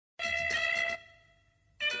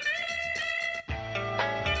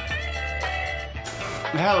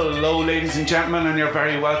Hello, ladies and gentlemen, and you're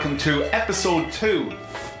very welcome to episode 2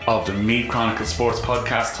 of the Meath Chronicle Sports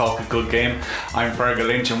Podcast, Talk a Good Game. I'm Fergal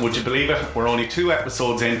Lynch, and would you believe it, we're only 2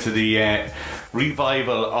 episodes into the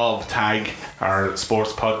revival of TAG, our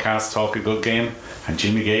sports podcast, Talk a Good Game, and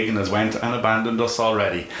Jimmy Gagan has went and abandoned us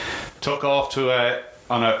already. Took off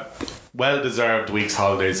on a well-deserved week's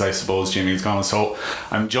holidays, I suppose. Jimmy's gone. So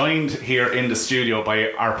I'm joined here in the studio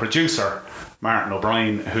by our producer, Martin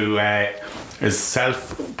O'Brien, who is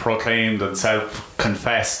self-proclaimed and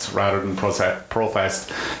self-confessed rather than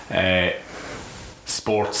professed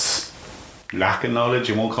sports lacking knowledge.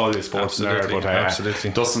 You won't call you a sports nerd, but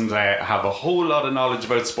absolutely doesn't have a whole lot of knowledge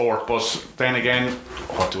about sport. But then again,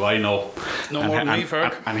 what do I know? No more than me,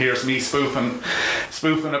 Ferg. And here's me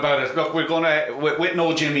spoofing about it. Look, we're gonna with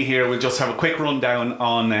no Jimmy here. We'll just have a quick rundown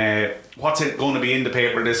on what's it going to be in the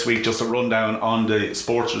paper this week. Just a rundown on the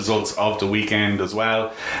sports results of the weekend as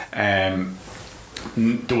well.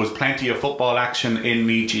 There was plenty of football action in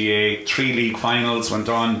Meath GA. 3 league finals went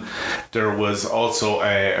on. There was also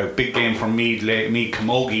a big game for Meath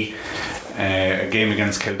Camogie, a game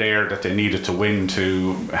against Kildare that they needed to win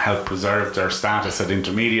to help preserve their status at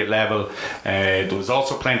intermediate level. There was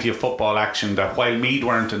also plenty of football action that while Meath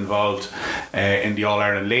weren't involved in the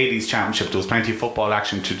All-Ireland Ladies Championship, there was plenty of football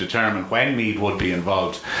action to determine when Meath would be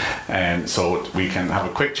involved. So we can have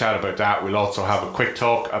a quick chat about that. We'll also have a quick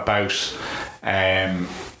talk about the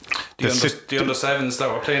under 7s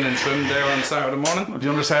that were playing in Trim there on Saturday morning. The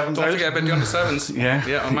under 7s. Don't forget about the under 7s.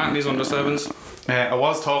 Yeah, O'Mahony's under 7s. I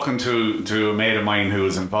was talking to a mate of mine who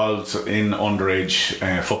was involved in underage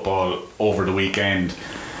football over the weekend,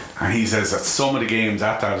 and he says that some of the games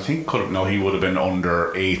at that, I think he would have been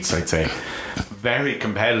under 8s, I'd say. Very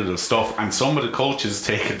competitive stuff, and some of the coaches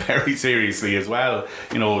take it very seriously as well,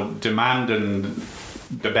 demanding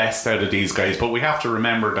the best out of these guys. But we have to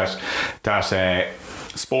remember that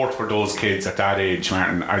sport for those kids at that age,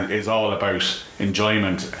 Martin, is all about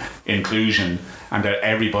enjoyment, inclusion, and that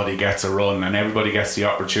everybody gets a run and everybody gets the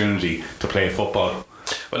opportunity to play football.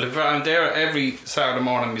 Well, I'm there every Saturday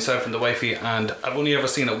morning, myself and the wifey, and I've only ever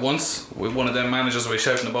seen it once with one of them managers where he's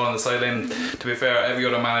shouting the ball on the sideline. To be fair, every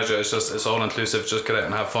other manager it's all inclusive, just get out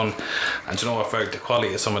and have fun. And you know what, Ferg, the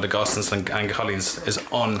quality of some of the Gostons and Collies is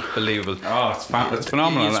unbelievable. Oh, it's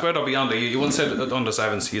phenomenal. You swear they're beyond you wouldn't say under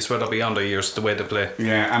 7s, you swear they're beyond their years, the way they play.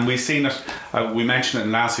 Yeah, and we've seen it, we mentioned it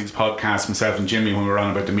in last week's podcast, myself and Jimmy, when we were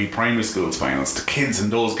on about the Meath Primary Schools finals. The kids in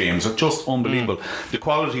those games are just unbelievable. The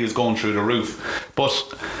quality is going through the roof. But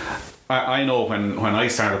I know when I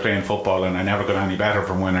started playing football, and I never got any better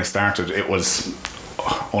from when I started, it was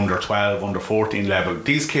under 12, under 14 level.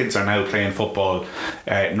 These kids are now playing football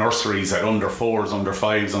nurseries at under 4s, under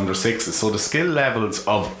 5s, under 6s. So the skill levels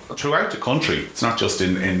of throughout the country, it's not just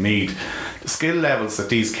in Meath, the skill levels that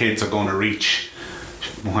these kids are going to reach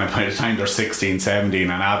by the time they're 16,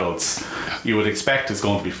 17 and adults, you would expect is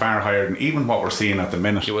going to be far higher than even what we're seeing at the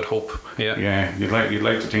minute. You would hope. Yeah, you'd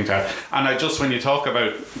like to think that. And when you talk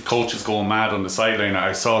about coaches going mad on the sideline,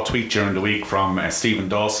 I saw a tweet during the week from Stephen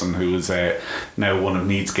Dawson, who is now one of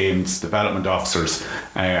Meath's Games development officers,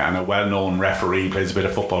 and a well-known referee, plays a bit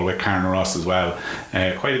of football with Karen Ross as well.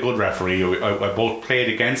 Quite a good referee. I both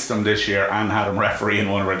played against him this year and had him referee in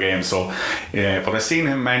one of our games. So, but I seen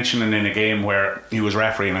him mentioning in a game where he was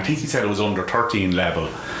refereeing, I think he said it was under 13 level.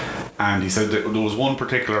 And he said that there was one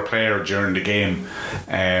particular player during the game,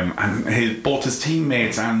 and both his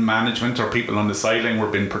teammates and management or people on the sideline were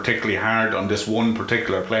being particularly hard on this one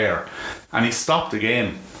particular player. And he stopped the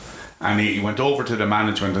game and he went over to the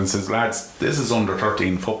management and says, "Lads, this is under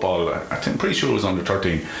 13 football. I'm pretty sure it was under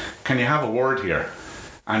 13. Can you have a word here?"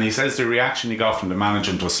 And he says the reaction he got from the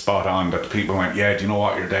management was spot on, that the people went, "Yeah, do you know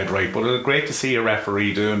what, you're dead right." But it's great to see a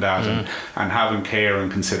referee doing that and having care and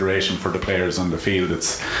consideration for the players on the field.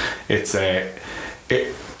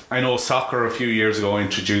 I know soccer a few years ago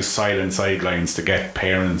introduced silent sidelines to get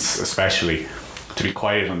parents especially to be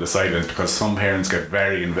quiet on the sidelines, because some parents get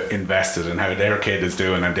very invested in how their kid is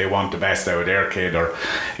doing and they want the best out of their kid, or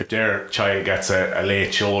if their child gets a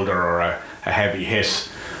late shoulder or a heavy hit,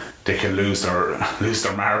 they can lose their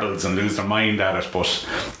marbles and lose their mind at it. But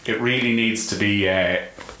it really needs to be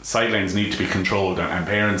sidelines need to be controlled, and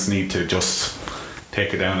parents need to just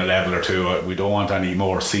take it down a level or two. We don't want any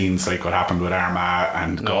more scenes like what happened with Armagh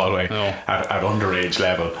and Galway at underage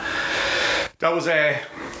level. That was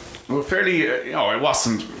fairly, it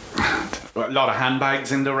wasn't a lot of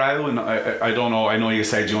handbags in the row, and I don't know. I know you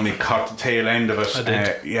said you only caught the tail end of it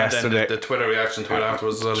yesterday. And then the Twitter reaction to it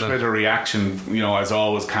afterwards as well. Twitter reaction, as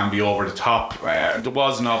always, can be over the top. There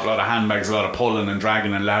was an awful lot of handbags, a lot of pulling and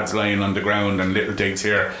dragging, and lads lying on the ground and little digs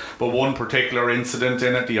here. But one particular incident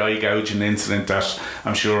in it, the eye gouging incident, that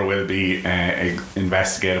I'm sure will be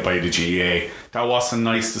investigated by the GAA. That wasn't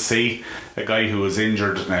nice to see. A guy who was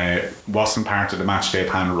injured wasn't part of the match day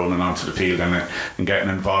panel running onto the field and getting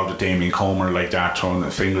involved with Damien Comer like that, throwing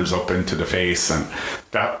the fingers up into the face, and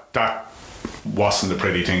that wasn't a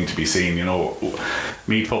pretty thing to be seen.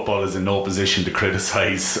 Meath football is in no position to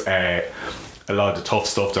criticise a lot of the tough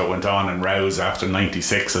stuff that went on in rows after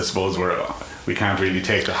 96. I suppose we can't really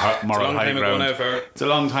take the moral high ground. It's a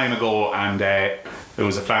long time ago, and it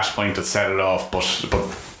was a flashpoint that set it off, but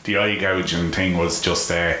the eye gouging thing was just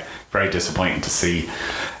very disappointing to see.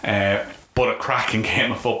 But a cracking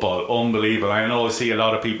game of football, unbelievable. I know I see a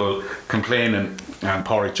lot of people complaining, and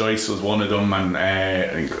Porrick Joyce was one of them, and I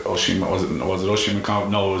think Oisin, was it Oisin McConnell?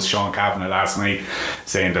 No, it was Sean Kavanagh last night,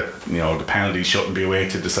 saying that the penalty shouldn't be a way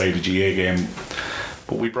to decide a GA game.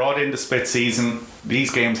 But we brought in the split season. These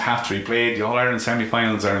games have to be played. The All-Ireland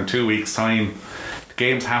semi-finals are in 2 weeks' time. The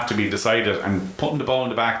games have to be decided, and putting the ball in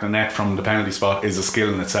the back of the net from the penalty spot is a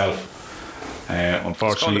skill in itself.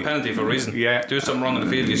 Unfortunately, it's called a penalty for a reason. Yeah, do something wrong in the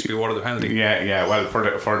field, you should be awarded a penalty. Yeah. Well,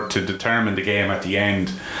 for to determine the game at the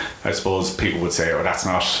end, I suppose people would say, "Oh, that's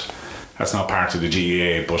not part of the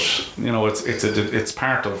GAA," but it's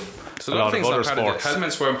part of a lot of other sports.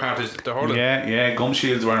 Helmets weren't part of the hurling. Yeah. Gum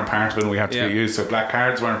shields weren't part of it, and we had to get used to it. Black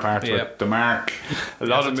cards weren't part of it. The mark, a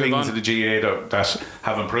lot of things in the GAA that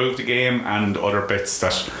have improved the game, and other bits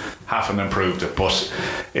that haven't improved it. But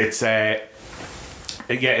it's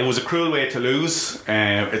it was a cruel way to lose.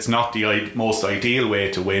 It's not the most ideal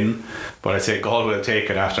way to win, but I'd say Galway will take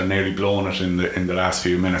it after nearly blowing it in the last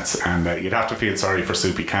few minutes. And you'd have to feel sorry for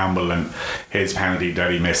Soupy Campbell and his penalty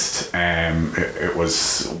that he missed. It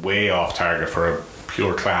was way off target for a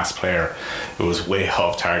pure class player. It was way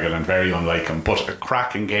off target and very unlike him, but a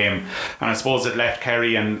cracking game. And I suppose it left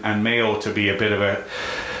Kerry and Mayo to be a bit of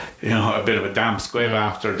a damp squib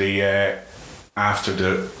after the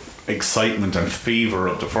excitement and fever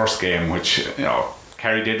of the first game, which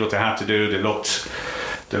Kerry did what they had to do. They looked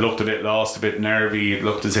a bit lost, a bit nervy. It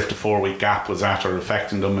looked as if the 4-week gap was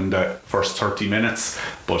affecting them in the first 30 minutes,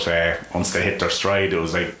 but once they hit their stride, it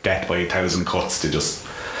was like death by 1,000 cuts to just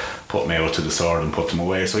put Mayo to the sword and put them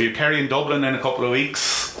away. So you Kerry in Dublin in a couple of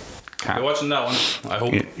weeks. You're watching that one, I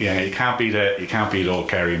hope. Yeah, you can't beat old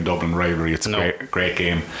Kerry and Dublin rivalry. It's a great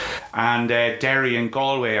game. And Derry and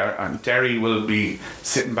Galway, and Derry will be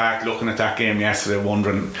sitting back looking at that game yesterday,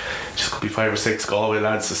 wondering just could be 5 or 6 Galway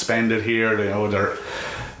lads suspended here. They're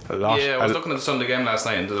a lot. Yeah, I was looking at the Sunday game last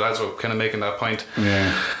night, and the lads were kind of making that point.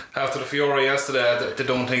 Yeah. After the Fiore yesterday, they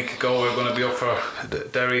don't think Galway are going to be up for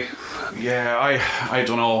Derry. Yeah, I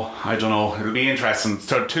don't know. It'll be interesting.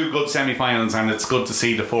 There are 2 good semi-finals, and it's good to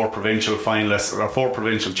see the 4 provincial finalists or 4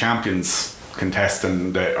 provincial champions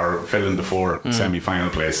contesting or filling the 4 semi-final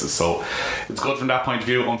places. So it's good from that point of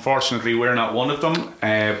view. Unfortunately, we're not one of them,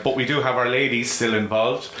 but we do have our ladies still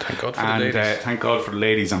involved. Thank God for the ladies. Thank God for the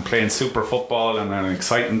ladies, and playing super football and an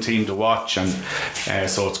exciting team to watch, and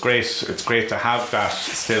so it's great. It's great to have that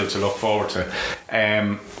still to look forward to.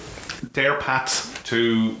 Their path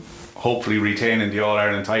to hopefully retaining the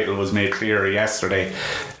All-Ireland title was made clear yesterday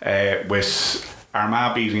with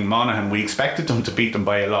Armagh beating Monaghan. We expected them to beat them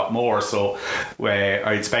by a lot more, so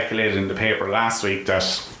I'd speculated in the paper last week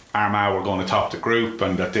that Armagh were going to top the group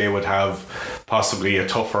and that they would have possibly a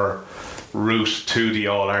tougher route to the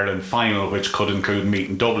All-Ireland final, which could include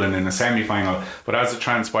meeting Dublin in a semi-final. But as it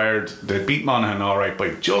transpired, they beat Monaghan alright by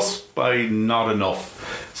not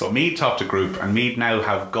enough. So Meath topped the group, and Meath now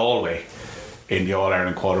have Galway in the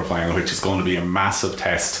All-Ireland quarter-final, which is going to be a massive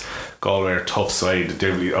test. Galway are a tough side.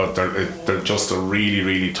 They're just a really,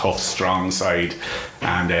 really tough, strong side,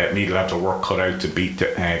 and Meath will have to work cut out to beat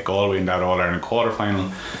Galway in that All-Ireland quarter-final.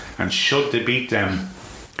 And should they beat them,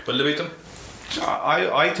 will they beat them?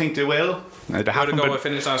 I think they will. How did Galway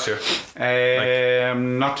finish last year?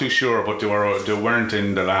 I'm not too sure, but they weren't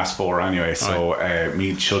in the last 4 anyway. So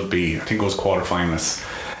Meath should be. I think it was quarter-finalists.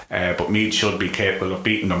 But Meath should be capable of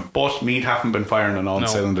beating them. But Meath haven't been firing on all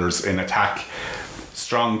cylinders in attack.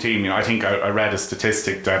 Strong team. I think I read a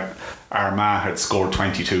statistic that Armagh had scored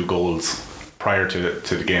 22 goals prior to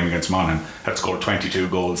the game against Monaghan. Had scored 22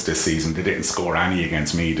 goals this season. They didn't score any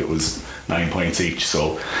against Meath. It was 9 points each.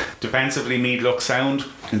 So defensively, Meath looks sound.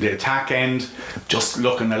 In the attack end, just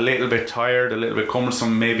looking a little bit tired, a little bit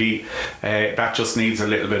cumbersome. Maybe that just needs a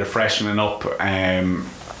little bit of freshening up.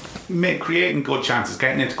 creating good chances,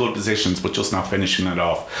 getting into good positions, but just not finishing it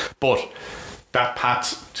off. But that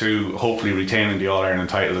path to hopefully retaining the All-Ireland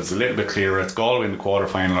title is a little bit clearer. It's Galway in the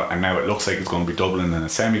quarter-final, and now it looks like it's going to be Dublin in a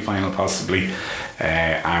semi-final possibly,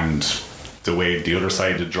 and the way the other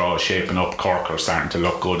side of the draw is shaping up, Cork are starting to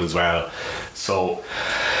look good as well. So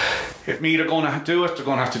if Meath are going to do it, they're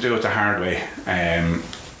going to have to do it the hard way,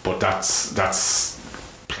 but that's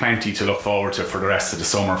plenty to look forward to for the rest of the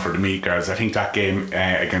summer for the Meath girls. I think that game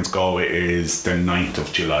against Galway is the 9th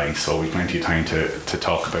of July, so we've plenty of time to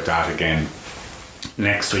talk about that again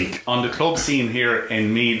next week. On the club scene here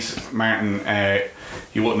in Meath, Martin,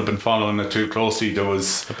 you wouldn't have been following it too closely. There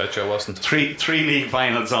was, I bet you I wasn't. Three league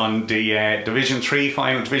finals on. The Division 3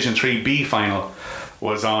 final, Division 3B final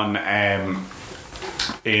was on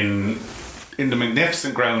in the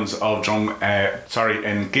magnificent grounds of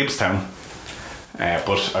in Gibbstown.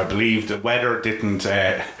 But I believe the weather didn't.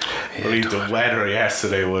 The weather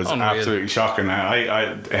yesterday was absolutely shocking.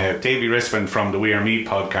 Davy Rispin from the We Are Meath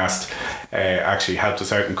podcast actually helped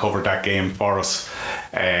us out and covered that game for us.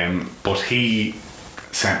 But he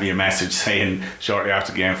sent me a message saying shortly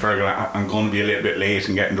after the game, Fergal, I'm going to be a little bit late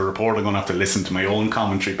in getting the report. I'm going to have to listen to my own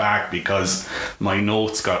commentary back because my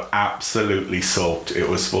notes got absolutely soaked. It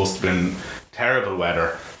was supposed to have been terrible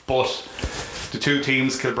weather, but the two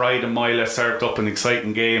teams, Kilbride and Moyle, served up an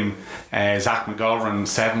exciting game. Zach McGovern,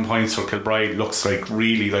 7 points for Kilbride, looks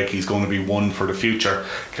really like he's going to be one for the future.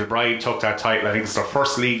 Kilbride took that title. I think it's their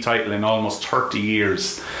first league title in almost 30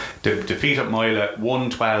 years. They defeated Moyle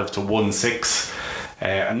 112 to 1-6.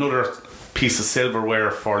 Another piece of silverware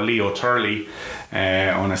for Leo Turley.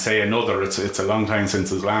 When I say another, it's a long time since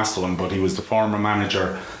his last one, but he was the former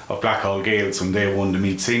manager of Blackhall Gales when they won the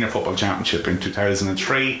Meath Senior Football Championship in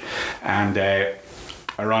 2003, and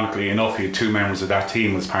ironically enough, he had two members of that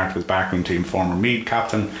team as part of his backroom team, former Meath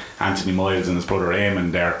captain Anthony Moyles and his brother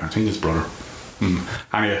Eamon there, I think his brother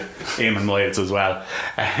anyway, Eamon Moyles as well,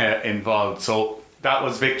 involved. So that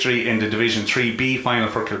was victory in the Division 3B final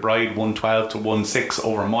for Kilbride, 112 to 1-6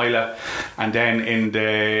 over Moyle. And then in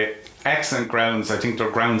the excellent grounds, I think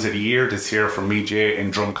they're grounds of the year this year for Meath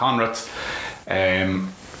in Drumconrath,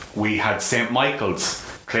 we had St Michael's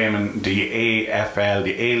claiming the AFL,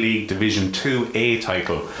 the A-League Division 2A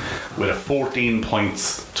title with a 14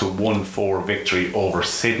 points to 1-4 victory over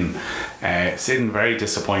Sidon. Sidon very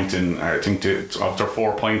disappointing. I think of their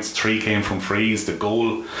 4 points, 3 came from frees. The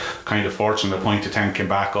goal, kind of fortunate, a point attempt came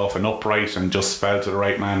back off an upright and just fell to the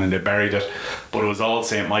right man and they buried it. But it was all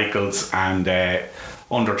St Michael's, and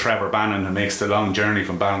under Trevor Bannon, who makes the long journey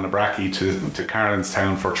from Ballinabbrackie to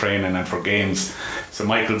Carlinstown for training and for games. So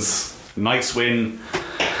Michael's nice win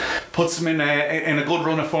puts them in a good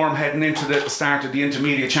run of form heading into the start of the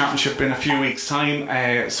intermediate championship in a few weeks'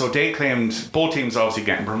 time. So they claimed, both teams obviously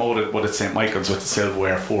getting promoted, but it's St Michael's with the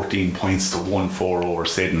silverware, 14 points to 1-4 over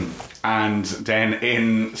Sidon. And then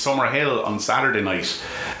in Summerhill on Saturday night,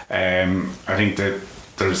 I think that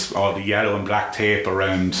there's all the yellow and black tape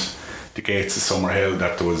around the gates of Summerhill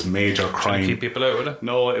that there was major crime. Trying to keep people out with it?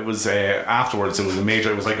 No, it was afterwards. It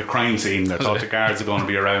was like a crime scene. I thought the guards are going to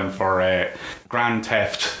be around for grand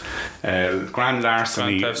theft, grand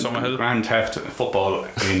larceny, grand theft football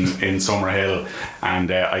in Summerhill,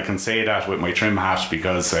 and I can say that with my Trim hat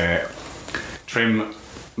because Trim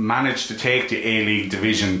managed to take the A-League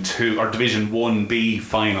Division 2 or Division 1B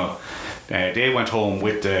final. They went home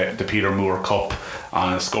with the Peter Moore Cup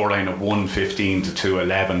on a scoreline of 115 to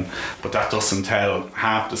 211, but that doesn't tell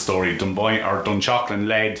half the story. Dunchalklin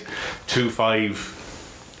led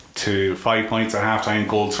 2-5 to 5 points at half time,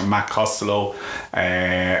 goals from Matt Costello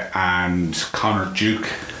and Connor Duke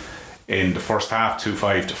in the first half,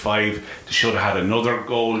 2-5 to 5. They should have had another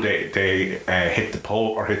goal. They hit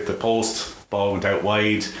the post. Ball went out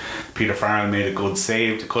wide. Peter Farrell made a good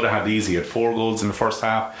save. They could have had easy at 4 goals in the first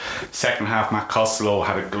half. Second half, Matt Costello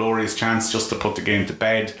had a glorious chance just to put the game to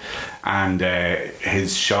bed, and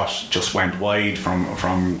his shot just went wide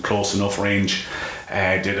from close enough range.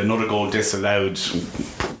 Did another goal disallowed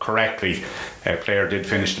correctly. A player did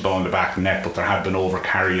finish the ball in the back of the net, but there had been over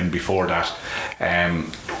carrying before that.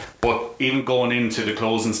 But even going into the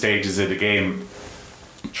closing stages of the game,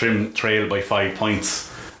 Trim trailed by 5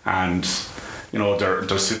 points, and you know,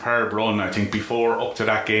 their superb run, I think before up to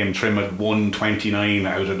that game, Trim had won 29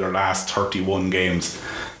 out of their last 31 games.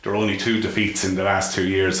 Their only 2 defeats in the last 2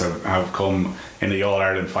 years have come in the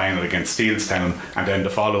All-Ireland final against Steelstown, and then the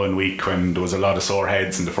following week when there was a lot of sore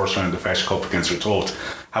heads in the first round of the Fesh Cup against Ratoath,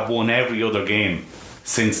 have won every other game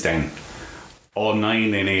since then. all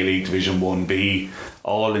 9 in A-League Division 1B,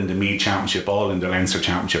 all in the Meath Championship, all in the Leinster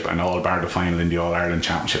Championship, and all bar the final in the All-Ireland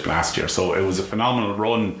Championship last year. So it was a phenomenal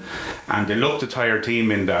run, and they looked a tired team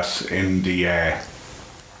in the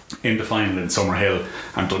final in Summerhill,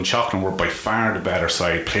 and Dunshaughlin were by far the better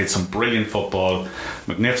side, played some brilliant football,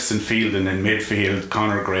 magnificent fielding in midfield,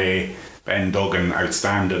 Conor Gray, Ben Duggan,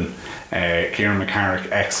 outstanding, Kieran McCarrick,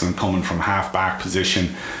 excellent coming from half-back position.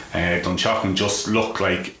 Dunshaughlin just looked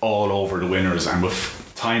like all over the winners, and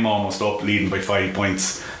with time almost up, leading by 5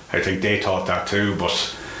 points, I think they thought that too,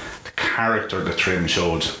 but the character that Trim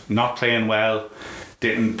showed, not playing well,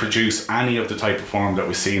 didn't produce any of the type of form that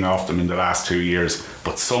we've seen off them in the last 2 years,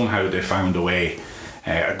 but somehow they found a way.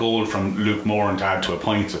 A goal from Luke Moran to add to a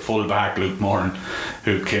point, a full back Luke Moran,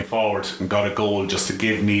 who came forward and got a goal just to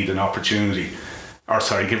give Meath an opportunity,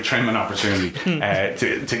 give Trim an opportunity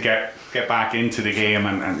to get back into the game,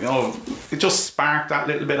 and it just sparked that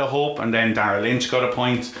little bit of hope. And then Darragh Lynch got a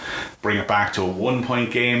point, bring it back to a 1 point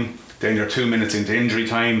game. Then you're 2 minutes into injury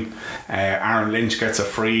time. Aaron Lynch gets a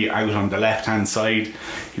free out on the left hand side.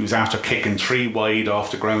 He was after kicking 3 wide off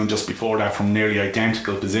the ground just before that from nearly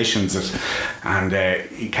identical positions, and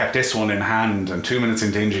he kept this one in hand, and 2 minutes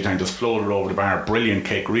into injury time just floated over the bar. Brilliant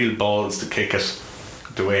kick, real balls to kick it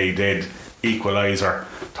the way he did. Equaliser.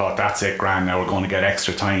 Thought, that's it, grand, now we're going to get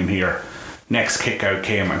extra time here. Next kick out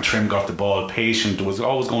came and Trim got the ball, patient. There was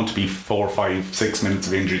always going to be 4, 5, 6 minutes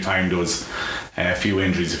of injury time. There was a few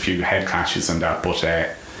injuries, a few head clashes and that, but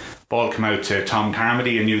ball came out to Tom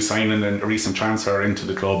Carmody, a new signing and a recent transfer into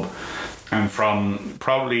the club, and from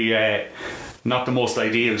probably not the most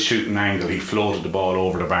ideal shooting angle, he floated the ball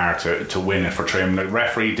over the bar to win it for Trim. The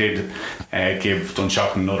referee did give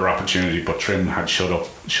Dunshaughlin another opportunity, but Trim had shut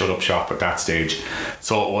up shop at that stage.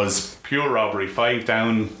 So it was pure robbery, 5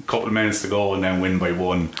 down, couple of minutes to go, and then win by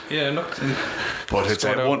 1. Yeah, but it's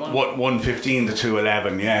 115 to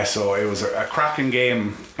 211. Yeah, so it was a cracking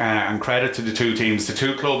game, and credit to the two teams. The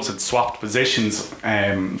two clubs had swapped positions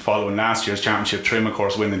following last year's championship. Trim, of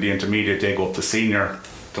course, winning the intermediate, they go up to senior.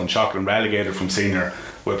 Dunshaughlin relegated from senior,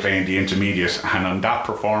 we're playing the intermediate, and on that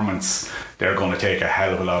performance they're going to take a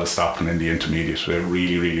hell of a lot of stopping in the intermediate. They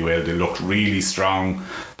really, really will. They looked really strong,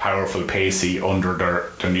 powerful, pacey under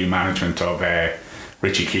their new management of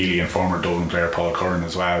Richie Keeley and former Dublin player Paul Curran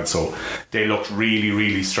as well. So they looked really,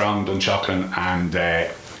 really strong, Dunshaughlin, and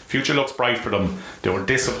future looks bright for them. They were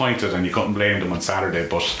disappointed and you couldn't blame them on Saturday,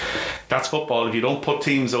 but that's football. If you don't put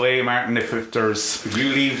teams away, Martin, if you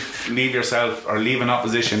leave yourself or leave an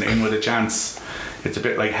opposition in with a chance, it's a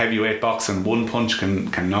bit like heavyweight boxing. One punch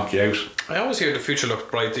can knock you out. I always hear the future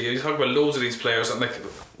looked bright. You talk about loads of these players, and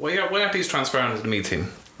why aren't these transferring to the Meath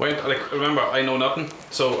team? Remember, I know nothing,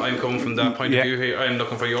 so I'm coming from that point of view here. I'm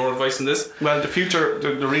looking for your advice on this. Well, the future,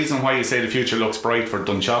 the reason why you say the future looks bright for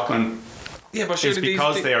Dunshaughlin, is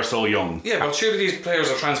because they are so young. Yeah, but surely these players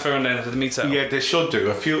are transferring then to the Meath setup. Yeah, they should do.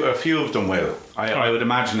 A few of them will. I would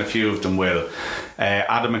imagine a few of them will.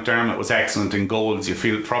 Adam McDermott was excellent in goals.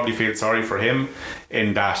 You probably feel sorry for him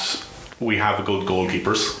in that we have good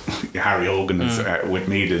goalkeepers. Harry Hogan is, with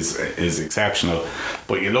Meath is exceptional.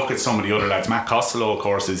 But you look at some of the other lads. Matt Costello, of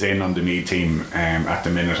course, is in on the Meath team at the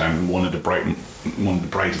minute, and one of the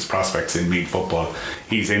brightest prospects in Meath football.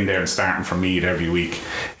 He's in there and starting for Meath every week.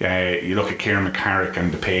 You look at Kieran McCarrick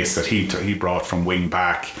and the pace that he brought from wing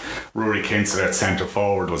back. Rory Kinsella at centre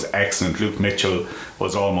forward was excellent. Luke Mitchell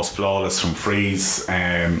was almost flawless from frees.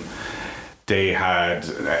 They had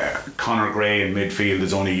Conor Gray in midfield,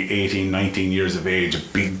 is only 18, 19 years of age, a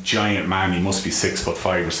big giant man. He must be 6'5"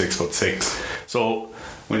 or 6'6". So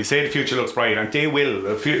when you say the future looks bright, and they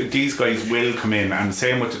will, these guys will come in, and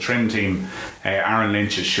same with the Trim team. Aaron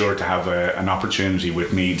Lynch is sure to have an opportunity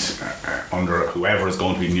with Meath under whoever is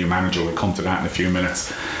going to be the new manager. We'll come to that in a few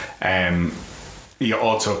minutes. You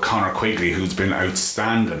also have Conor Quigley, who's been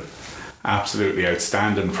outstanding, absolutely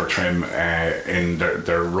outstanding for Trim in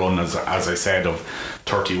their run, as I said, of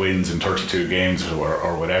 30 wins in 32 games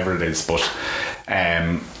or whatever it is. But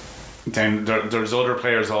then there's other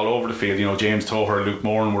players all over the field. You know, James Toher, Luke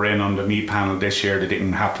Moran were in on the Meath panel this year. They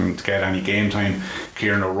didn't happen to get any game time.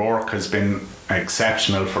 Kieran O'Rourke has been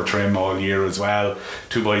exceptional for Trim all year as well.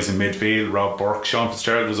 Two boys in midfield, Rob Burke. Sean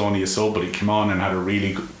Fitzgerald was only a sub, but he came on and had a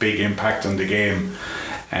really big impact on the game.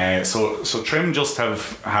 So Trim just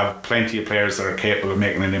have plenty of players that are capable of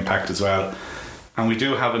making an impact as well. And we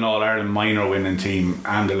do have an All-Ireland minor winning team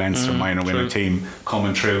and a Leinster minor winning team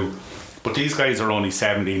coming through. But these guys are only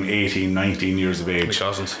 17, 18, 19 years of age.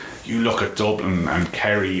 You look at Dublin and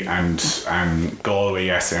Kerry and Galway,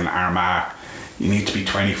 and Armagh. You need to be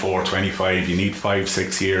 24, 25. You need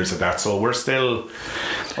 5-6 years of that. So we're still,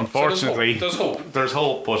 unfortunately, so there's hope. There's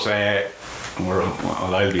hope, but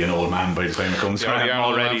I'll be an old man by the time it comes. Yeah, I'm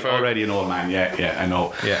already an old man. Yeah, I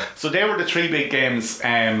know. Yeah. So they were the three big games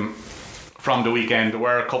from the weekend. There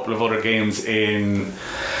were a couple of other games in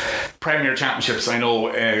Premier Championships. I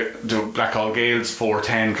know the Blackhall Gales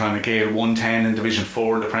 4-10, Clonagale 1-10 in Division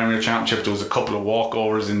 4 in the Premier Championship. There was a couple of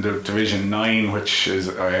walkovers in the Division 9, which is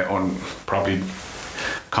probably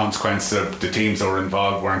consequence that the teams that were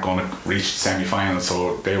involved weren't going to reach the semi-final,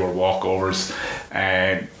 so they were walkovers.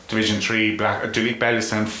 Division 3, Duleek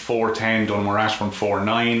Bellistown 4-10, Dunmore Ashburn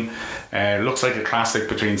 4-9. Looks like a classic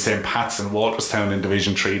between St. Pat's and Walterstown in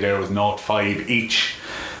Division 3 there with 0-5 each.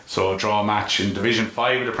 So a draw match in Division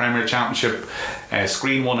 5 of the Premier Championship.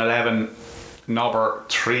 Screen 111, Nobber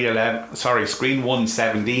 311. Sorry, Screen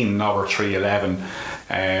 117, Nobber 311.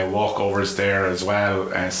 Walkovers there as well.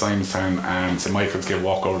 Simonstown and St. Michael's give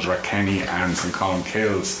walkovers, Rathkenny and St. Colin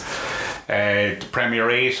Kills. The Premier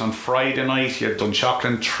 8 on Friday night, you had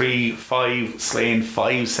Dunshaughlin 3-5, Slane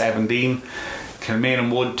 5-17.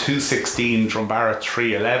 Kilmainham Wood 2-16, Drumbarra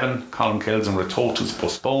 3-11, Colin Kills and Ratoa's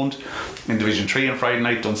postponed. In Division 3 on Friday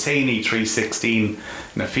night, Dunsany 3-16,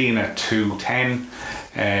 Nafina 2-10.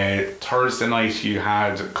 Thursday night you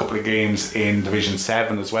had a couple of games in Division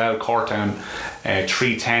 7 as well. Cortown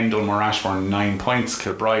 3-10, Dunmore Ashburn 9 points,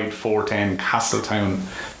 Kilbride 4-10, Castletown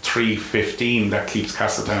 3-15. That keeps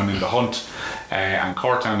Castletown in the hunt, and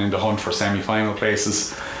Cortown in the hunt for semi-final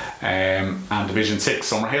places. And Division 6,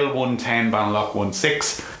 Summerhill 1-10, Ballinlough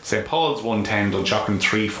 1-6, St. Paul's 1-10, Dunshaughlin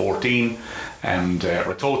 3-14, and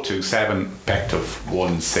Ratoath 2-7, Bective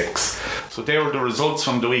 1-6. So they were the results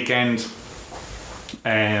from the weekend.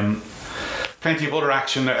 Plenty of other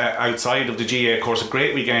action outside of the GA. Of course, a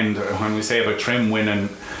great weekend when we say about Trim winning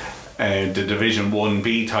the Division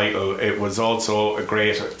 1B title. It was also a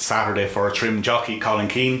great Saturday for a Trim jockey, Colin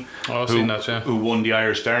Keane, who won the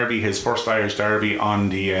Irish Derby, his first Irish Derby on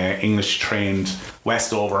the English trained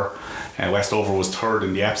Westover. Westover was third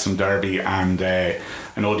in the Epsom Derby, and I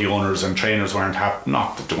know the owners and trainers weren't happy.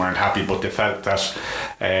 Not that they weren't happy, but they felt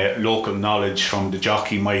that local knowledge from the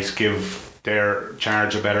jockey might give their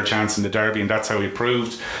charge a better chance in the Derby, and that's how he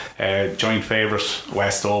proved. Joint favourite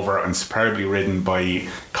Westover, and superbly ridden by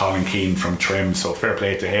Colin Keane from Trim, so fair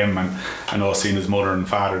play to him. And I know seeing his mother and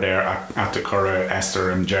father there at the Curragh, Esther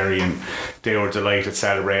and Jerry, and they were delighted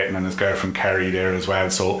celebrating, and his girlfriend Kerry there as well,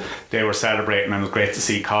 so they were celebrating, and it was great to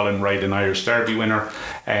see Colin ride an Irish Derby winner.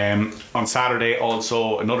 On Saturday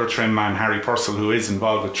also another Trim man, Harry Purcell, who is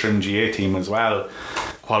involved with Trim GA team as well,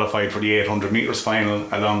 qualified for the 800 metres final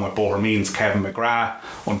along with Bohermeen's Kevin McGrath.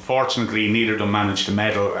 Unfortunately, neither of them managed to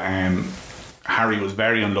medal. Harry was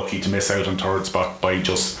very unlucky to miss out on third spot by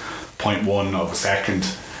just 0.1 of a second.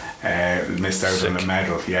 Missed out on a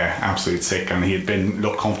medal. Yeah, absolutely sick. And he had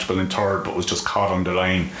looked comfortable in third, but was just caught on the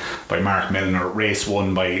line by Mark Milner. Race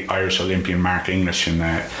won by Irish Olympian Mark English, and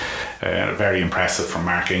very impressive from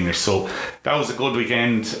Mark English. So that was a good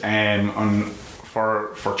weekend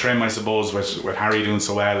for Trim, I suppose, with Harry doing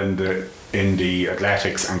so well in the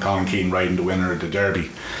athletics and Colin Keane riding the winner of the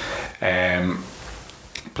Derby.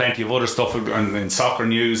 Plenty of other stuff in soccer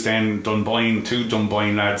news then. Two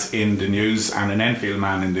Dunboyne lads in the news, and an Enfield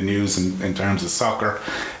man in the news in terms of soccer.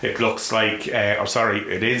 It looks like,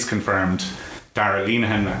 it is confirmed, Darragh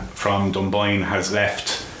Lenihan from Dunboyne has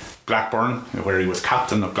left Blackburn, where he was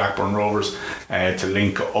captain of Blackburn Rovers, to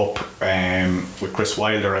link up with Chris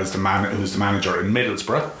Wilder as who's the manager in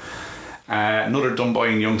Middlesbrough. Another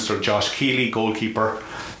Dunboyne youngster, Josh Keeley, goalkeeper,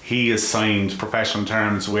 he has signed professional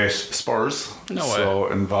terms with Spurs. No way. So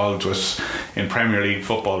involved in Premier League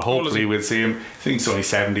football. Hopefully we'll see him. I think he's only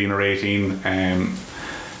 17 or 18.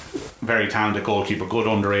 Very talented goalkeeper, good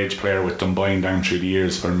underage player with Dunboyne down through the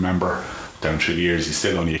years, if I remember. Down through the years, he's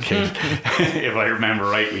still only a kid. If I remember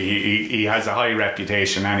rightly, he has a high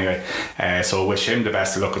reputation anyway. So wish him the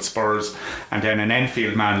best of luck at Spurs. And then an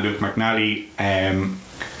Enfield man, Luke McNally.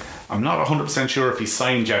 I'm not 100% sure if he's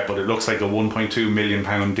signed yet, but it looks like a £1.2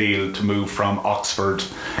 million deal to move from Oxford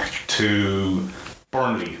to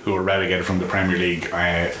Burnley, who are relegated from the Premier League.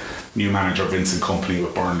 New manager Vincent Kompany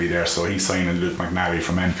with Burnley there, so he's signing Luke McNally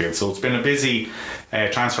from Enfield. So it's been a busy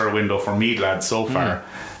transfer window for Meath lads so far.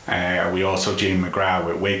 We also Jane McGrath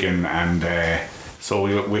with Wigan, and so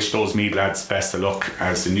we wish those Meath lads best of luck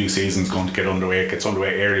as the new season's going to get underway. It gets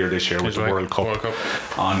underway earlier this year with the World Cup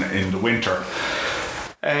on in the winter.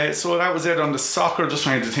 So that was it on the soccer. Just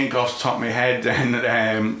trying to think off the top of my head.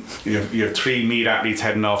 Then you have three Meath athletes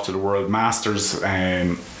heading off to the World Masters.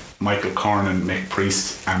 Michael Cornan, Mick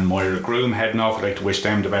Priest and Moira Groom heading off. I'd like to wish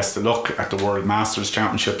them the best of luck at the World Masters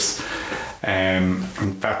Championships. And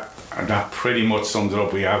that pretty much sums it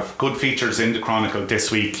up. We have good features in the Chronicle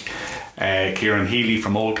this week. Kieran Healy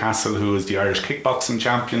from Oldcastle, who is the Irish kickboxing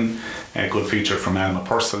champion. A good feature from Elma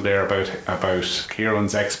Purcell there about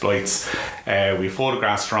Kieran's exploits. We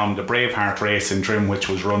photographs from the Braveheart race in Trim, which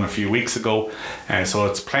was run a few weeks ago. So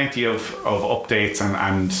it's plenty of updates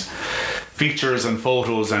and features and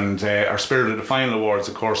photos, and our Spirit of the Final Awards,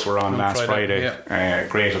 of course, were on last Friday. Yeah.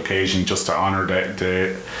 Great occasion just to honour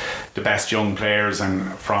the best young players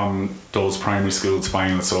and from those primary schools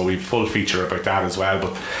finals. So we've full feature about that as well.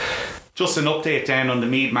 But just an update then on the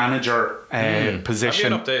Meath manager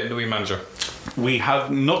position. Have you an update on the Meath manager? We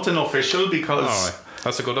have nothing official because. All right.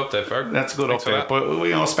 That's a good update, Ferg. That's a good update.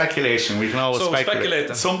 But speculation. We can always speculate.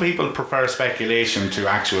 Then. Some people prefer speculation to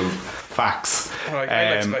actual facts. Right,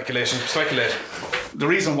 I like speculation. Speculate. The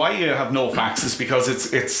reason why you have no facts is because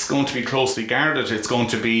it's going to be closely guarded. It's going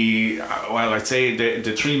to be, well, I'd say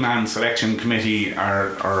the three-man selection committee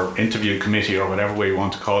or interview committee or whatever way you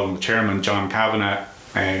want to call them, the chairman, John Kavanagh,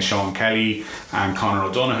 Sean Kelly and Conor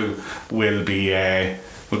O'Donoghue will be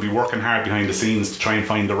working hard behind the scenes to try and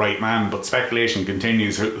find the right man, but speculation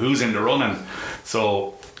continues. Who's in the running?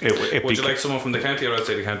 So would you like someone from the county or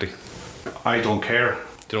outside the county? I don't care.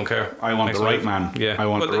 You don't care? I want the right man. Yeah, I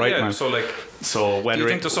want the right man. So whether do you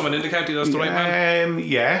think there's someone in the county that's the right man?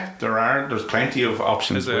 Yeah, there's plenty of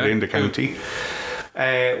options within the county.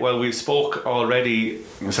 Well, we spoke already.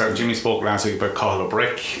 Jimmy spoke last week about Cathal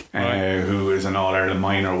Brick, who is an All-Ireland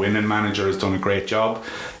minor winning manager, has done a great job.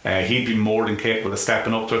 He'd be more than capable of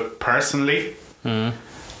stepping up to it. Personally,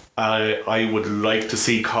 I would like to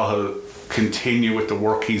see Cathal continue with the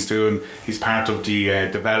work he's doing. He's part of the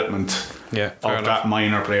development of that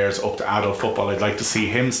minor players up to adult football. I'd like to see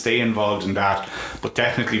him stay involved in that, but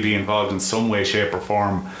definitely be involved in some way, shape or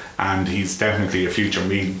form, and he's definitely a future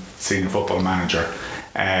Meath senior football manager.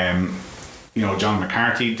 John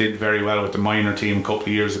McCarthy did very well with the minor team a couple of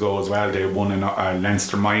years ago as well. They won a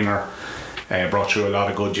Leinster minor, brought through a lot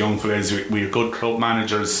of good young fellas. We have good club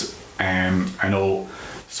managers. I know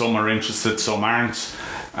some are interested, some aren't.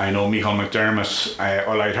 I know Micheál McDermott,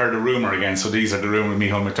 I'd heard a rumour again, so these are the rumours.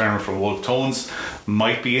 Micheál McDermott from Wolf Tones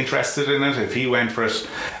might be interested in it if he went for it,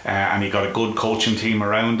 and he got a good coaching team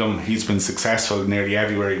around him. He's been successful nearly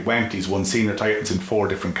everywhere he went. He's won senior titles in 4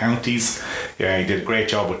 different counties. He did a great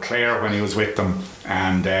job with Clare when he was with them,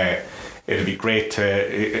 and it'd be great to,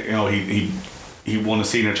 he won a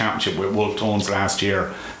senior championship with Wolf Tones last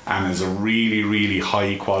year and is a really, really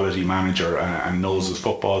high quality manager and knows his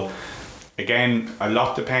football. Again, a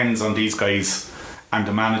lot depends on these guys and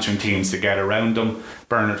the management teams to get around them.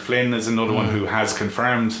 Bernard Flynn is another one who has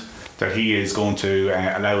confirmed that he is going to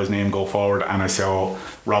allow his name go forward, and I saw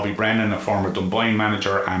Robbie Brennan, a former Dunboyne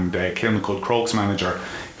manager and Kilmacud Crokes manager,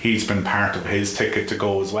 he's been part of his ticket to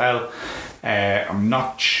go as well. I'm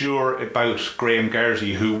not sure about Graham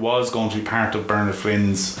Geraghty, who was going to be part of Bernard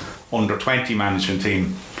Flynn's under 20 management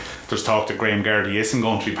team. There's talk that Graham Geraghty isn't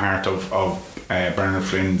going to be part of Bernard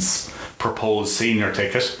Flynn's proposed senior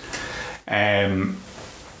ticket,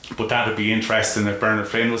 but that would be interesting if Bernard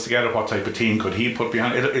Flynn was together. What type of team could he put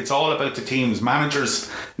behind it? It's all about the teams.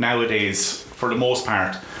 Managers nowadays, for the most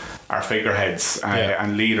part, are figureheads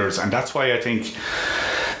and leaders, and that's why I think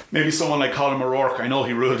maybe someone like Colin O'Rourke, I know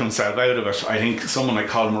he ruled himself out of it. I think someone like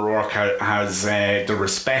Colin O'Rourke has the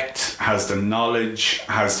respect, has the knowledge,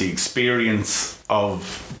 has the experience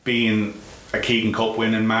of being a Keegan Cup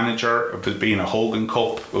winning manager, of being a Hogan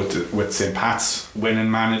Cup with St. Pat's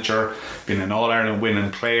winning manager, being an All-Ireland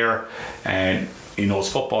winning player, and he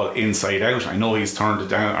knows football inside out. I know he's turned it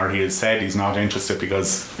down, or he has said he's not interested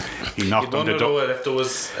because he knocked on the door. If there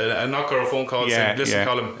was a knock or a phone call saying, listen,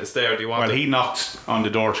 Colin, it's there, do you want it? Well, he knocked on the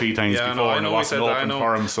door 3 times before and it wasn't open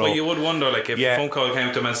for him. So, well, you would wonder, like, if a phone call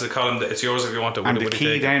came to him and said, Colin, it's yours if you want it. And the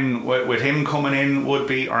key then with him coming in would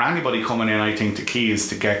be, or anybody coming in, I think the key is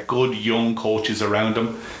to get good young coaches around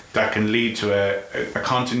him that can lead to a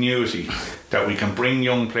continuity, that we can bring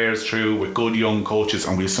young players through with good young coaches,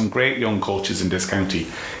 and we have some great young coaches in this county.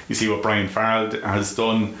 You see what Brian Farrell has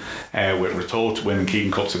done with Ratoath winning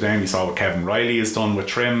Keegan Cups with them. You saw what Kevin Riley has done with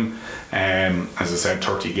Trim. As I said,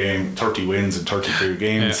 30 wins in 32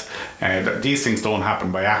 games. These things don't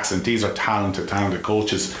happen by accident. These are talented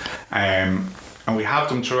coaches, and we have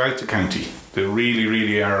them throughout the county. They really,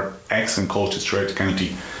 really are excellent coaches throughout the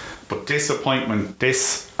county. But this appointment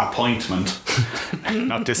has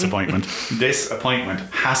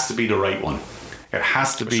to be the right one. It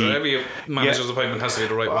has to be. So every manager's appointment has to be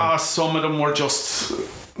the right one. Some of them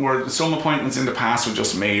some appointments in the past were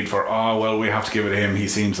just made for, we have to give it to him. He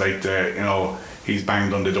seems like he's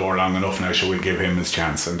banged on the door long enough now, so we'll give him his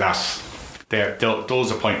chance. And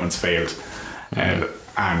those appointments failed.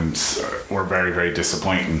 were very, very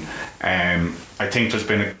disappointing. I think there's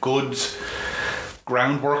been a good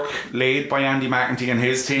groundwork laid by Andy McEntee and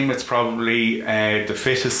his team. It's probably the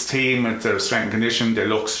fittest team at their strength and condition. They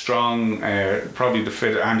look strong. Probably the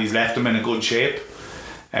fit. Andy's left them in a good shape.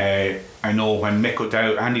 I know when Mick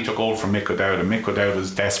O'Dowd, Andy took over from Mick O'Dowd, and Mick O'Dowd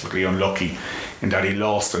was desperately unlucky in that he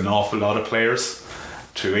lost an awful lot of players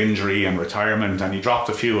to injury and retirement, and he dropped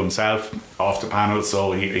a few himself off the panel,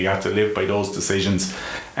 so he had to live by those decisions.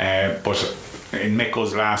 But in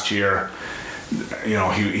Micko's last year, you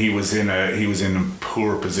know, he was in a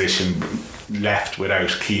poor position, left without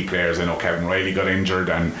key players. I know Kevin Riley got injured,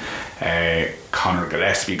 and Conor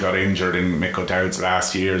Gillespie got injured in Mick O'Dowd's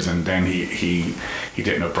last years, and then he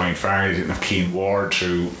didn't have Brian Farrell, he didn't have Keane Ward.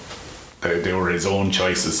 They were his own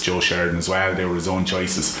choices. Joe Sheridan as well, they were his own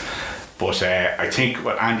choices. But I think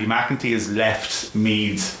what Andy McEntee has left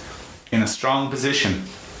Meath in a strong position,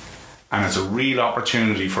 and it's a real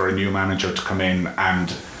opportunity for a new manager to come in, and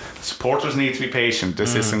supporters need to be patient.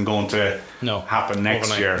 This isn't going to happen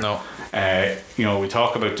next year. No. You know, we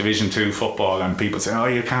talk about Division 2 football, and people say, oh,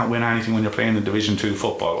 you can't win anything when you're playing in Division 2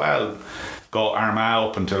 football. Well, go Armagh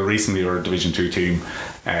up until recently were a Division 2 team.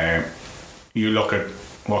 You look at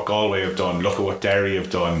what Galway have done, look at what Derry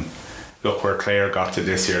have done, look where Clare got to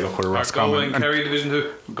this year, look where Roscommon and Kerry Division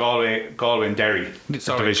 2? Galway and Derry.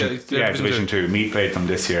 Sorry, Division 2. Meath played them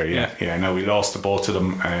this year, yeah. Now we lost to both of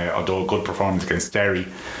them, although a good performance against Derry.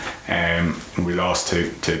 And we lost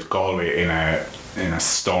to Galway in a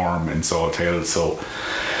storm in Salt Hill. So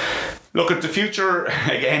look, at the future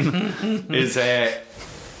again is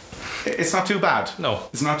it's not too bad. No,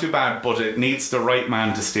 it's not too bad, but it needs the right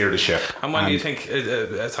man to steer the ship. And when do you think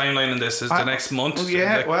a timeline in this is? The next month?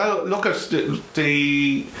 Yeah, well, look at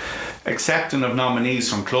the accepting of nominees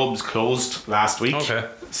from clubs closed last week. Okay.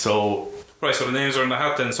 So the names are in the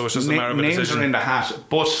hat then, so it's just a matter of a decision. Names are in the hat,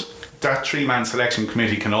 but that 3-man selection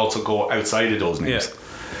committee can also go outside of those names. Yeah.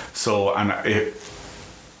 So, and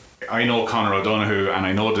I know Conor O'Donoghue, and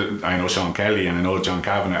I know Sean Kelly, and I know John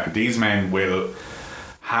Kavanagh. These men will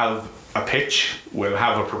have a pitch, will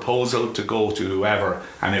have a proposal to go to whoever,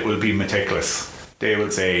 and it will be meticulous. They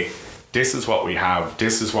will say, this is what we have,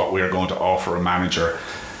 this is what we're going to offer a manager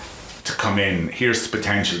to come in, here's the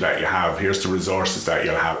potential that you have, here's the resources that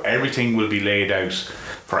you'll have. Everything will be laid out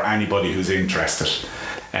for anybody who's interested.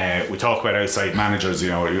 We talk about outside managers, you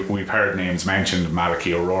know, we've heard names mentioned,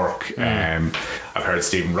 Malachi O'Rourke, I've heard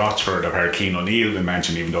Stephen Rochford, I've heard Cian O'Neill been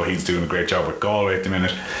mentioned, even though he's doing a great job with Galway at the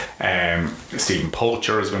minute. Stephen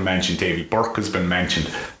Poacher has been mentioned, Davy Burke has been mentioned,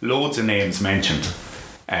 loads of names mentioned.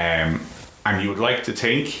 And you would like to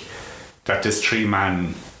think that this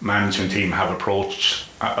 3-man management team have approached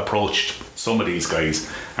some of these guys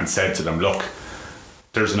and said to them, look,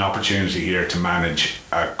 there's an opportunity here to manage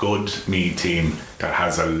a good Meath team that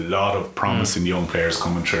has a lot of promising young players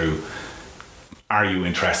coming through. Are you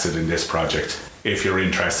interested in this project? If you're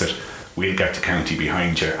interested, we'll get the county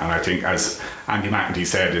behind you. And I think, as Andy McEntee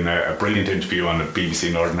said in a brilliant interview on the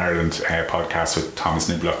BBC Northern Ireland podcast with Thomas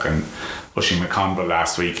Niblock and Oisin McConville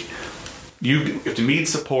last week, if the Meath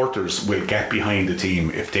supporters will get behind the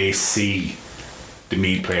team if they see the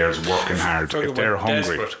Meath players working hard, if they're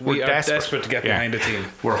hungry. We are desperate to get behind the team.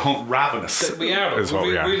 We're ravenous. We are.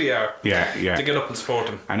 We really are. Yeah. To get up and support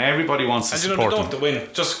them. And everybody wants to support them. And you know, they don't have to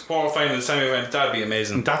win. Just quarter-final and semi-final, that'd be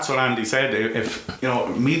amazing. And that's what Andy said. If, you know,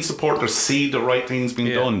 Meath supporters see the right things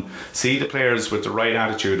being done, see the players with the right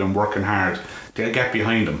attitude and working hard, they'll get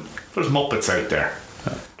behind them. There's Muppets out there.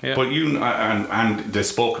 Yeah. But you and they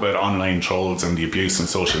spoke about online trolls and the abuse on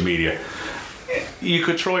social media. You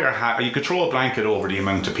could throw a blanket over the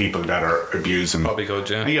amount of people that are abusing. Probably good,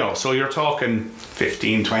 yeah. You know, so you're talking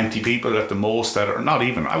 15, 20 people at the most that are not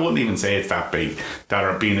even, I wouldn't even say it's that big, that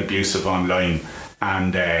are being abusive online.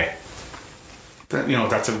 And you know,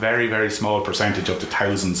 that's a very, very small percentage of the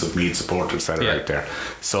thousands of Meath supporters that are out there.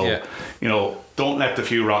 So, you know, don't let the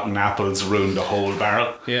few rotten apples ruin the whole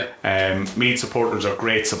barrel. Meath supporters are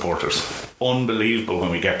great supporters. Unbelievable when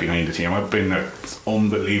we get behind the team. I've been at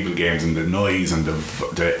unbelievable games, and the noise and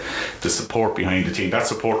the support behind the team. That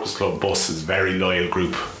supporters club bus is a very loyal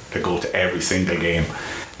group that go to every single game.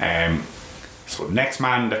 So next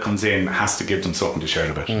man that comes in has to give them something to shout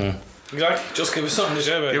about. Exactly. Just give us something to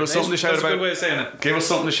shout about. Give us something to shout about. That's a good way of saying it. Give us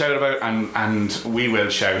something to shout about, and we will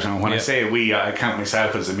shout. And when I say we, I count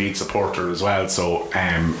myself as a Meath supporter as well. So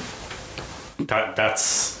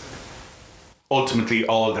that's ultimately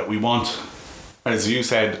all that we want. As you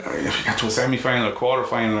said, if you get to a semi-final, a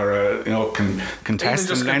quarter-final, or contest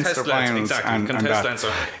in Leinster finals, exactly. and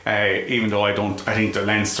that, even though I think the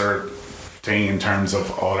Leinster thing in terms of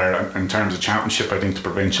in terms of championship. I think the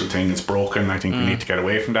provincial thing is broken. I think we need to get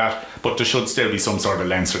away from that. But there should still be some sort of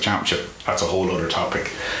Leinster championship. That's a whole other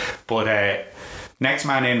topic. But next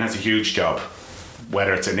man in has a huge job.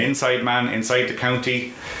 Whether it's an inside man inside the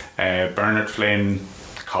county, Bernard Flynn,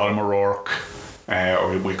 Colin O'Rourke,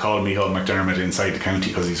 or we call Micheál McDermott inside the county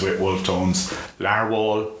because he's with Wolf Tones.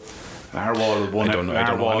 Larwall won it. I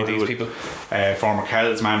don't know any of these people. Former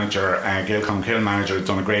Kells manager, Gaelcom Kill manager, has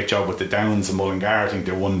done a great job with the Downs and Mullingar. I think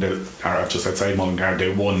they won just outside Mullingar,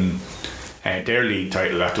 they won their league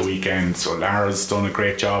title at the weekend. So Lara's done a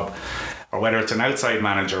great job. Or whether it's an outside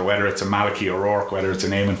manager, whether it's a Malachy O'Rourke, whether it's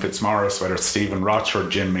an Eamon Fitzmaurice, whether it's Stephen Rochford,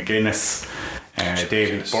 Jim McGuinness,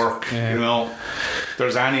 David Burke,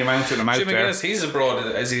 there's any amount of them out there. Jim McGuinness, he's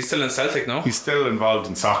abroad. Is he still in Celtic now? He's still involved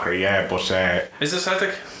in soccer, but is it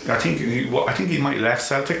Celtic? I think he might have left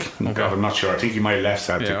Celtic. Okay. God, I'm not sure. I think he might have left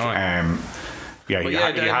Celtic. He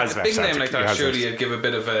has left big Celtic. Name like that surely you'd give a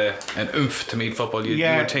bit of an oomph to Meath football. You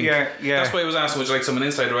would think. That's why I was asking, would you like someone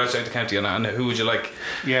inside or outside the county, and who would you like?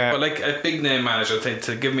 But like a big name manager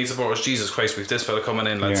to give me supporters. Jesus Christ, we've this fella coming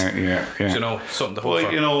in, lads. You know, something to hope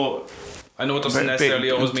for. I know it doesn't necessarily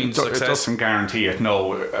always mean success. It doesn't guarantee it.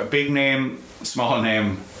 No, a big name, small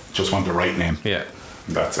name, just want the right name. Yeah,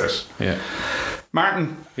 that's it. Yeah.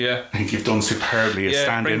 Martin, I think you've done superbly a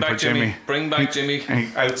stand-in for Jimmy. Bring back Jimmy.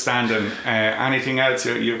 Outstanding. Anything else?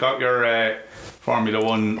 You've got your Formula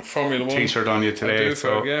One t-shirt on you today. I do,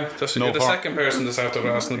 so you're the second person this after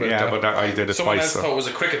asking about that. Yeah, but I did it Someone twice. Someone else thought it was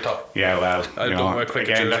a cricket top. Yeah, well, I don't wear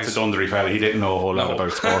cricket again, that's a Dundee fella. He didn't know a whole lot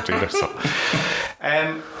about sport either.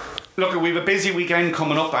 So, look, we have a busy weekend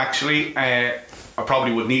coming up. Actually, I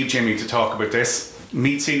probably would need Jimmy to talk about this.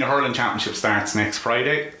 Meath Senior Hurling Championship starts next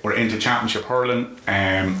Friday. We're into Championship Hurling.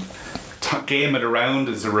 Game of the round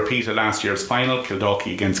is a repeat of last year's final,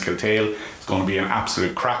 Kildalkey against Kiltale. It's going to be an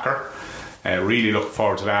absolute cracker. Really looking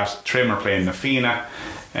forward to that. Trim are playing Nafina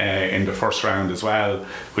in the first round as well,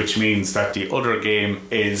 which means that the other game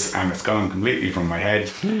is, and it's gone completely from my head.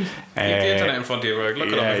 Keep the internet in front of you, Greg.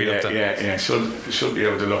 Look it up if you looked at. Should be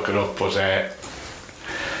able to look it up, but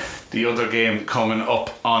the other game coming up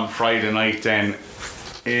on Friday night then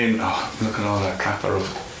look at all that clapper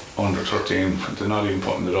of under 13. They're not even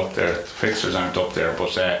putting it up there. The fixtures aren't up there,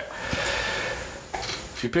 but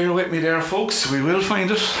if you bear with me there, folks, we will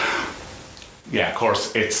find it. Yeah, of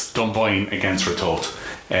course, it's Dunboyne against Ratoath.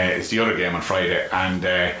 It's the other game on Friday, and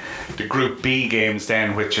the Group B games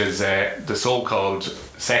then, which is the so-called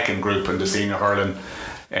second group in the senior hurling,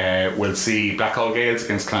 we'll see Blackhall Gales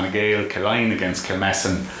against Clonagale, Killeen against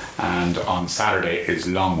Kilmessan, and on Saturday is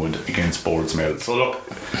Longwood against Boardsmill. So look,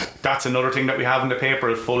 that's another thing that we have in the paper,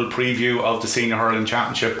 a full preview of the Senior Hurling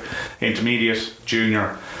Championship, Intermediate,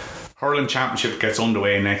 Junior. Hurling Championship gets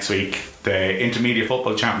underway next week. The Intermediate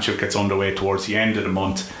Football Championship gets underway towards the end of the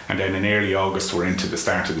month, and then in early August we're into the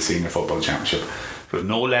start of the Senior Football Championship. There's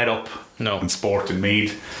no let up in sport in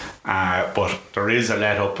Meath. But there is a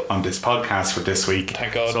let up on this podcast for this week.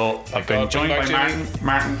 Thank God. So I've been joined by Martin.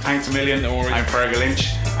 Martin, thanks a million. No worries. I'm Fergal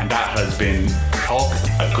Lynch, and that has been Talk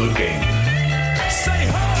a Good Game. Say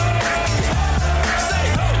hi.